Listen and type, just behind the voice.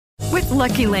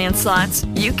Lucky Land Slots,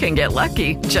 you can get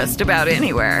lucky just about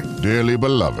anywhere. Dearly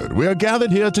beloved, we are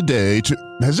gathered here today to...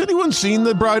 Has anyone seen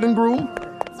the bride and groom?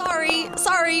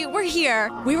 Sorry, we're here.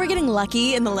 We were getting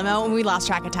lucky in the limo and we lost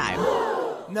track of time.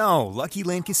 No, Lucky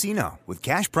Land Casino, with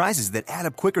cash prizes that add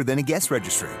up quicker than a guest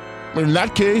registry. In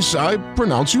that case, I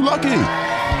pronounce you lucky.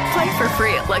 Play for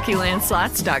free at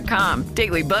LuckyLandSlots.com.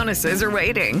 Daily bonuses are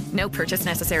waiting. No purchase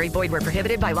necessary. Void where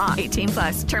prohibited by law.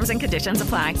 18+. Terms and conditions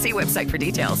apply. See website for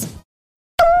details.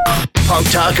 Punk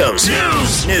Tacos.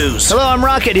 News. Hello, I'm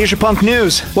Rocket. Here's your punk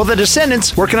news. Well, the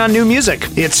Descendents working on new music.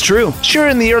 It's true. Sure,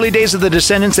 in the early days of the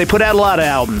Descendents, they put out a lot of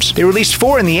albums. They released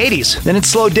 4 in the 80s. Then it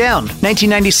slowed down.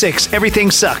 1996, Everything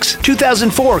Sucks.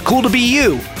 2004, Cool to Be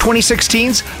You.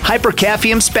 2016's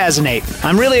Hypercaphium Spazzinate.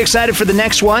 I'm really excited for the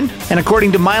next one. And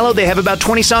according to Milo, they have about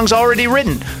 20 songs already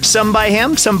written. Some by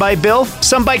him, some by Bill,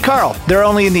 some by Carl. They're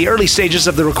only in the early stages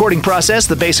of the recording process,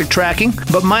 the basic tracking.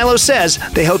 But Milo says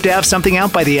they hope to have something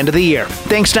out by the end of the year.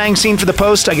 Thanks, Dying Scene, for the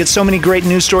post. I get so many great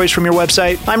news stories from your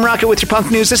website. I'm Rocket with your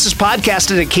punk news. This is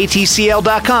podcasted at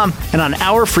ktcl.com and on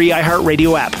our free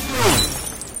iHeartRadio app.